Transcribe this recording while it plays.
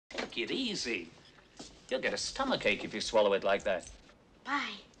Take it easy. You'll get a stomachache if you swallow it like that. Bye.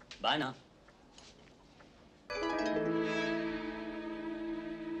 Bye now.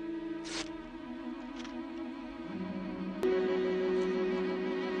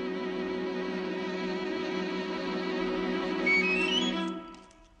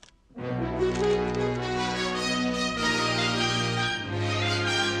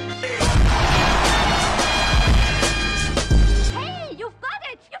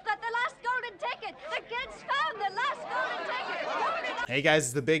 Hey guys,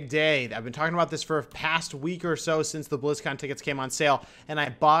 it's the big day. I've been talking about this for a past week or so since the Blizzcon tickets came on sale, and I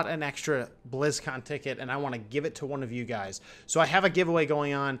bought an extra Blizzcon ticket and I want to give it to one of you guys. So I have a giveaway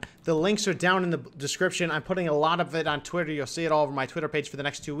going on. The links are down in the description. I'm putting a lot of it on Twitter. You'll see it all over my Twitter page for the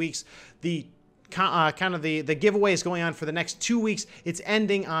next 2 weeks. The the giveaway is going on for the next 2 weeks. It's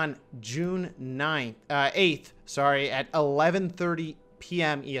ending on June 8th, at 11:30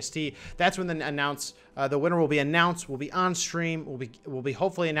 p.m. EST. That's when the winner will be announced. We'll be on stream. We'll be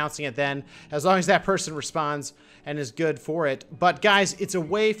hopefully announcing it then, as long as that person responds and is good for it. But guys, it's a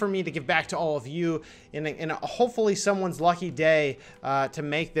way for me to give back to all of you in hopefully someone's lucky day to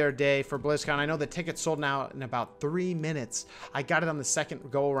make their day for BlizzCon. I know the tickets sold out in about 3 minutes. I got it on the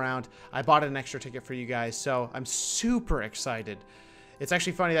second go around. I bought an extra ticket for you guys, so I'm super excited. It's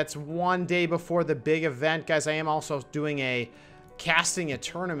actually funny, that's one day before the big event, guys. I am also doing casting a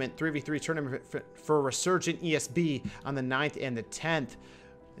tournament, 3v3 tournament for Resurgent ESB on the 9th and the 10th.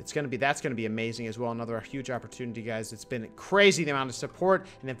 That's gonna be amazing as well. Another huge opportunity, guys. It's been crazy the amount of support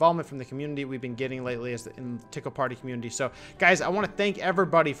and involvement from the community we've been getting lately in the Tiqqle Party community. So guys, I want to thank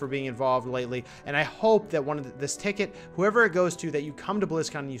everybody for being involved lately, and I hope that this ticket, whoever it goes to, that you come to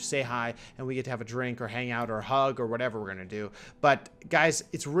BlizzCon and you say hi and we get to have a drink or hang out or hug or whatever we're gonna do. But guys,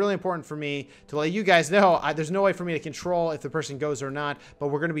 it's really important for me to let you guys know there's no way for me to control if the person goes or not, but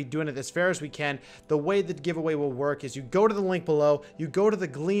we're gonna be doing it as fair as we can. The way the giveaway will work is you go to the link below, you go to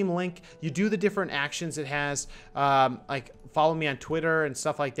the Gleam link, you do the different actions it has, like follow me on Twitter and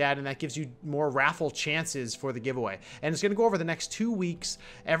stuff like that, and that gives you more raffle chances for the giveaway. And it's going to go over the next 2 weeks.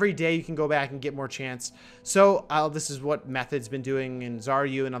 Every day you can go back and get more chance. So this is what Method's been doing and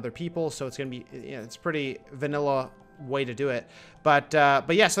Zaryu and other people, so it's going to be, it's pretty vanilla way to do it. But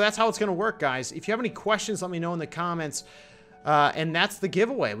yeah, so that's how it's going to work, guys. If you have any questions, let me know in the comments. And that's the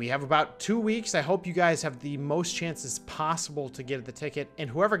giveaway. We have about 2 weeks. I hope you guys have the most chances possible to get the ticket, and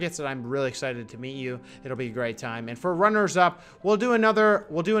whoever gets it, I'm really excited to meet you. It'll be a great time. And for runners up, we'll do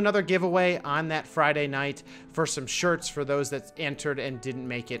another giveaway on that Friday night for some shirts for those that entered and didn't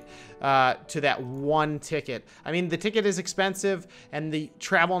make it to that one ticket. I mean, the ticket is expensive and the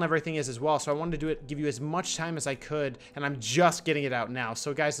travel and everything is as well, so I wanted to give you as much time as I could, and I'm just getting it out now.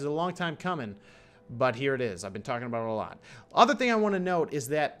 So guys, it's a long time coming, but here it is. I've been talking about it a lot. Other thing I want to note is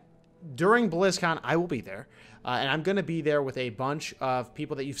that during BlizzCon, I will be there. And I'm going to be there with a bunch of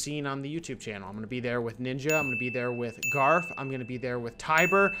people that you've seen on the YouTube channel. I'm going to be there with Ninja. I'm going to be there with Garth. I'm going to be there with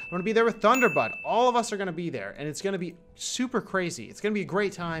Tiber. I'm going to be there with Thunderbud. All of us are going to be there. And it's going to be super crazy. It's going to be a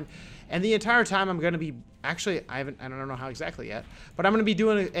great time. And the entire time I'm going to be, actually, I don't know how exactly yet, but I'm going to be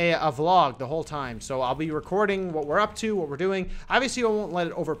doing a vlog the whole time. So I'll be recording what we're up to, what we're doing. Obviously, I won't let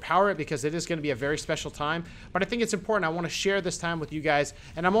it overpower it because it is going to be a very special time. But I think it's important. I want to share this time with you guys.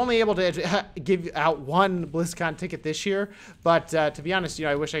 And I'm only able to give out one BlizzCon ticket this year. But to be honest,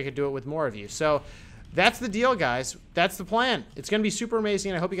 I wish I could do it with more of you. So that's the deal, guys. That's the plan. It's going to be super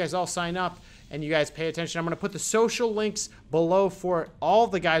amazing. And I hope you guys all sign up and you guys pay attention. I'm going to put the social links below for all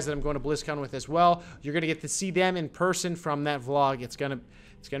the guys that I'm going to BlizzCon with as well. You're going to get to see them in person from that vlog. It's going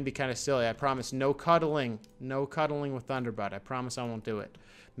to be kind of silly. I promise. No cuddling. No cuddling with Thunderbud. I promise I won't do it.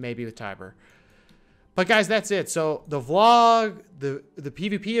 Maybe with Tiber. But guys, that's it. So the vlog, the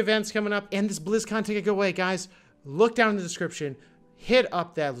PvP events coming up, and this BlizzCon ticket giveaway, guys, look down in the description. Hit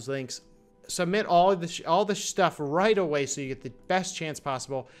up those links. Submit all the stuff right away so you get the best chance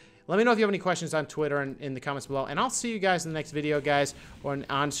possible. Let me know if you have any questions on Twitter and in the comments below. And I'll see you guys in the next video, guys, or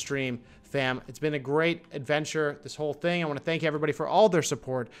on stream, fam. It's been a great adventure, this whole thing. I want to thank everybody for all their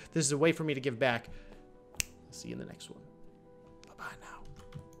support. This is a way for me to give back. See you in the next one. Bye-bye now.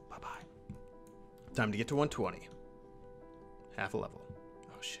 Bye-bye. Time to get to 120. Half a level.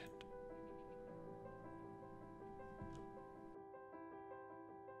 Oh, shit.